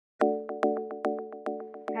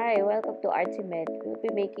Hi, welcome to Artsy. We'll be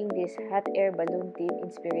making this hot air balloon theme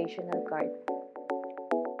inspirational card.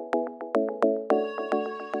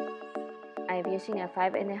 I'm using a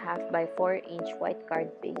 5.5 by 4-inch white card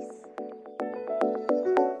base.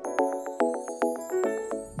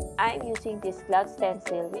 I'm using this cloud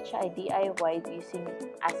stencil which I DIY'd using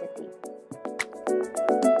acetate.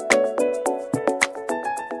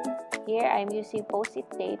 Here I'm using post-it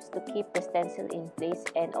tapes to keep the stencil in place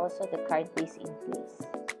and also the card base in place.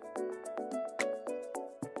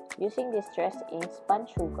 Using this Stress Ink spun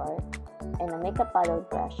sugar and a makeup paddle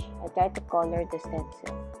brush, I try to color the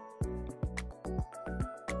stencil.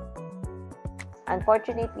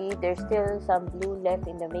 Unfortunately, there's still some blue left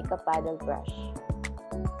in the makeup paddle brush.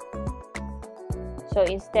 So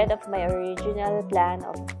instead of my original plan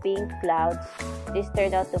of pink clouds, this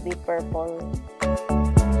turned out to be purple.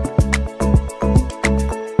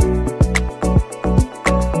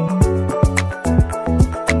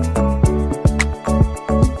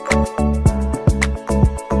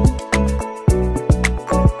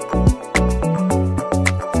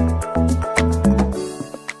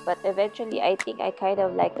 But eventually, I think I kind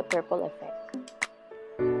of like the purple effect.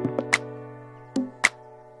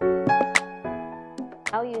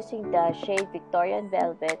 Now using the shade Victorian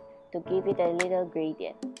Velvet to give it a little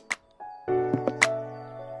gradient.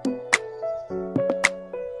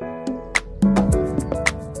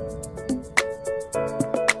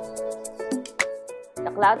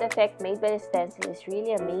 The cloud effect made by the stencil is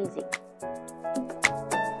really amazing.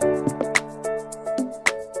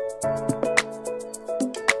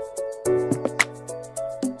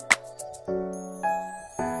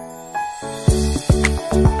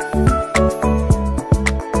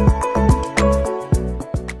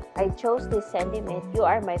 I chose this sentiment, "You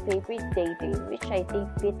are my favorite daydream," which I think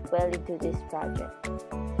fit well into this project.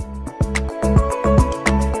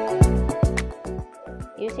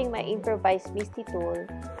 Using my improvised Misty tool,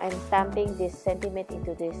 I'm stamping this sentiment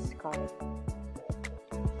into this card.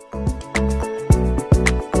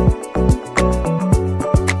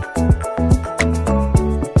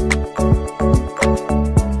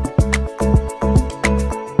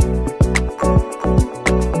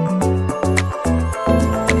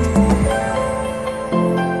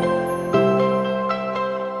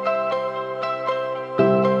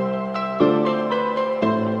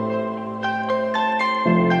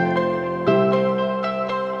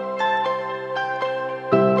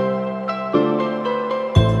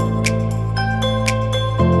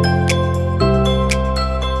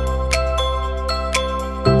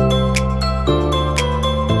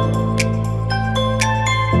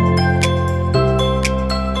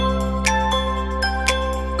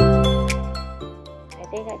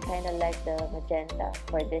 I kind of like the magenta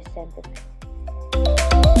for this sentiment.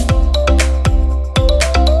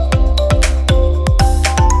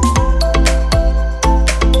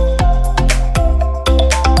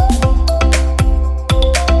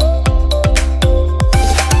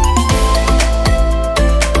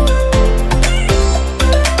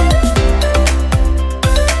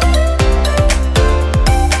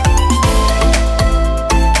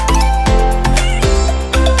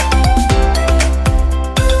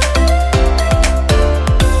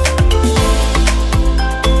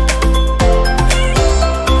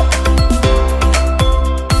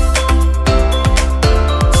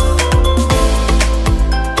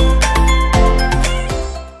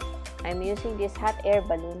 Using this hot air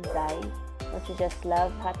balloon die, because I just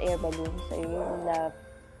love hot air balloons. I really love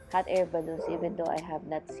hot air balloons even though I have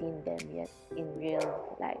not seen them yet in real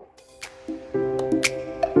life.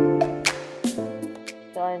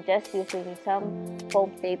 So I'm just using some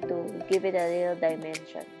foam tape to give it a little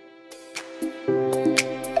dimension.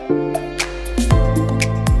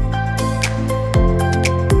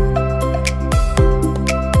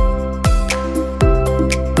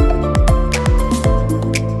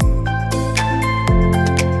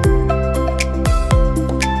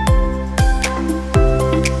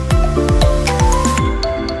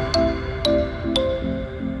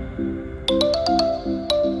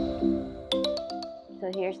 So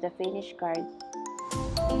here's the finished card.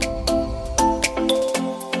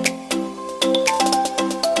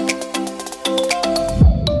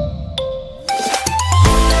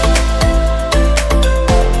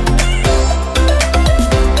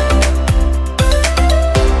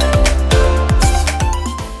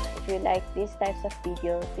 If you like these types of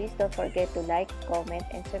videos, please don't forget to like, comment,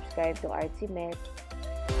 and subscribe to Artsy.